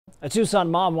A Tucson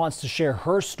mom wants to share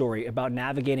her story about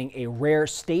navigating a rare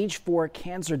stage 4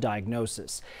 cancer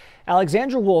diagnosis.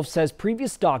 Alexandra Wolf says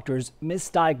previous doctors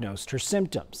misdiagnosed her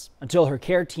symptoms until her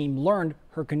care team learned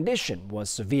her condition was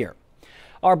severe.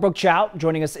 Our Brooke Chow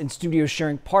joining us in studio,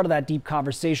 sharing part of that deep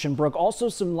conversation. Brooke, also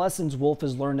some lessons Wolf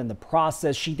has learned in the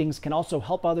process she thinks can also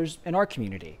help others in our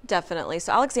community. Definitely.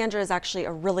 So Alexandra is actually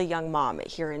a really young mom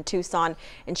here in Tucson,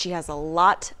 and she has a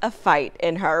lot of fight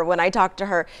in her. When I talk to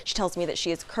her, she tells me that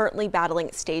she is currently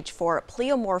battling stage 4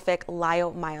 pleomorphic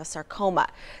leiomyosarcoma.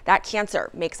 That cancer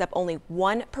makes up only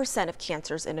 1% of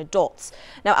cancers in adults.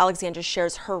 Now, Alexandra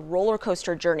shares her roller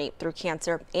coaster journey through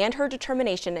cancer and her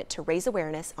determination to raise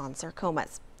awareness on sarcomas.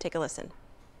 Take a listen.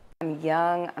 I'm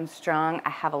young, I'm strong, I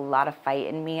have a lot of fight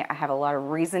in me, I have a lot of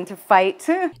reason to fight.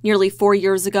 Nearly 4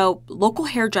 years ago, local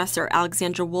hairdresser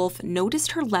Alexandra Wolf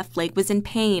noticed her left leg was in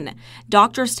pain.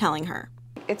 Doctors telling her,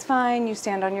 "It's fine, you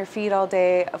stand on your feet all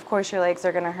day, of course your legs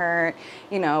are gonna hurt,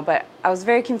 but I was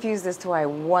very confused as to why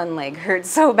one leg hurt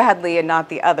so badly and not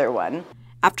the other one."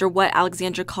 After what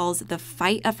Alexandra calls the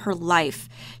fight of her life,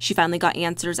 she finally got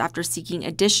answers after seeking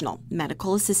additional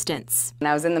medical assistance. And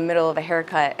I was in the middle of a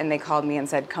haircut and they called me and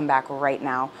said, "Come back right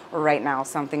now, or right now,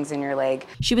 something's in your leg."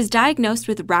 She was diagnosed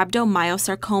with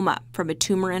rhabdomyosarcoma from a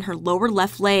tumor in her lower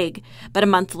left leg, but a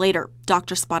month later,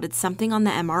 doctors spotted something on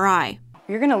the MRI.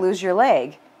 "You're gonna lose your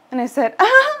leg." And I said,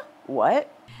 "What?"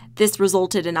 This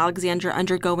resulted in Alexandra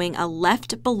undergoing a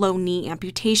left below knee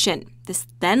amputation. This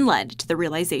then led to the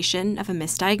realization of a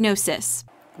misdiagnosis.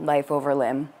 Life over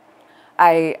limb.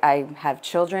 I have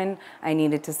children, I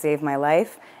needed to save my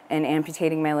life, and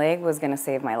amputating my leg was going to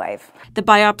save my life. The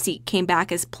biopsy came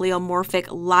back as pleomorphic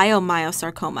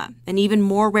leiomyosarcoma, an even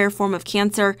more rare form of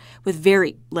cancer with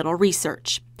very little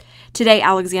research. Today,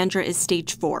 Alexandra is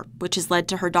stage 4, which has led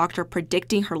to her doctor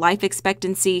predicting her life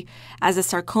expectancy as a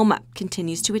sarcoma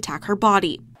continues to attack her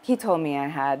body. He told me I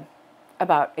had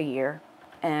about a year,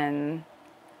 and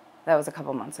that was a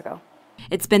couple months ago.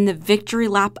 It's been the victory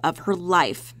lap of her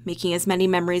life, making as many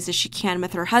memories as she can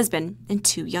with her husband and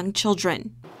 2 young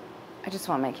children. I just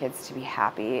want my kids to be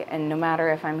happy, and no matter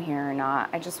if I'm here or not,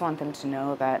 I just want them to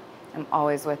know that I'm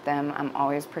always with them, I'm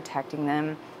always protecting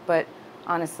them, but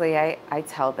honestly, I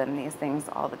tell them these things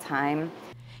all the time.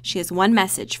 She has one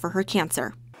message for her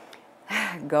cancer.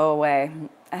 Go away.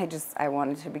 I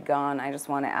want it to be gone. I just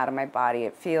want it out of my body.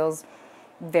 It feels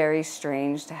very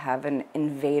strange to have an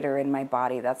invader in my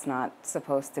body that's not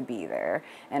supposed to be there,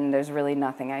 and there's really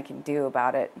nothing I can do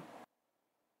about it.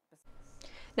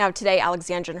 Now today,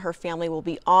 Alexandra and her family will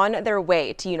be on their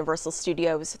way to Universal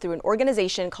Studios through an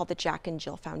organization called the Jack and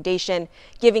Jill Foundation,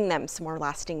 giving them some more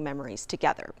lasting memories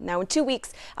together. Now in 2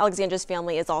 weeks, Alexandra's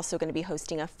family is also going to be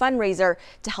hosting a fundraiser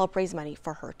to help raise money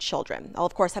for her children. I'll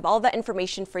of course have all that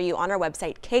information for you on our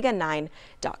website,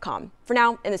 kgun9.com. For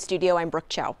now, in the studio, I'm Brooke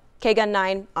Chow. KGUN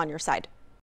 9 on your side.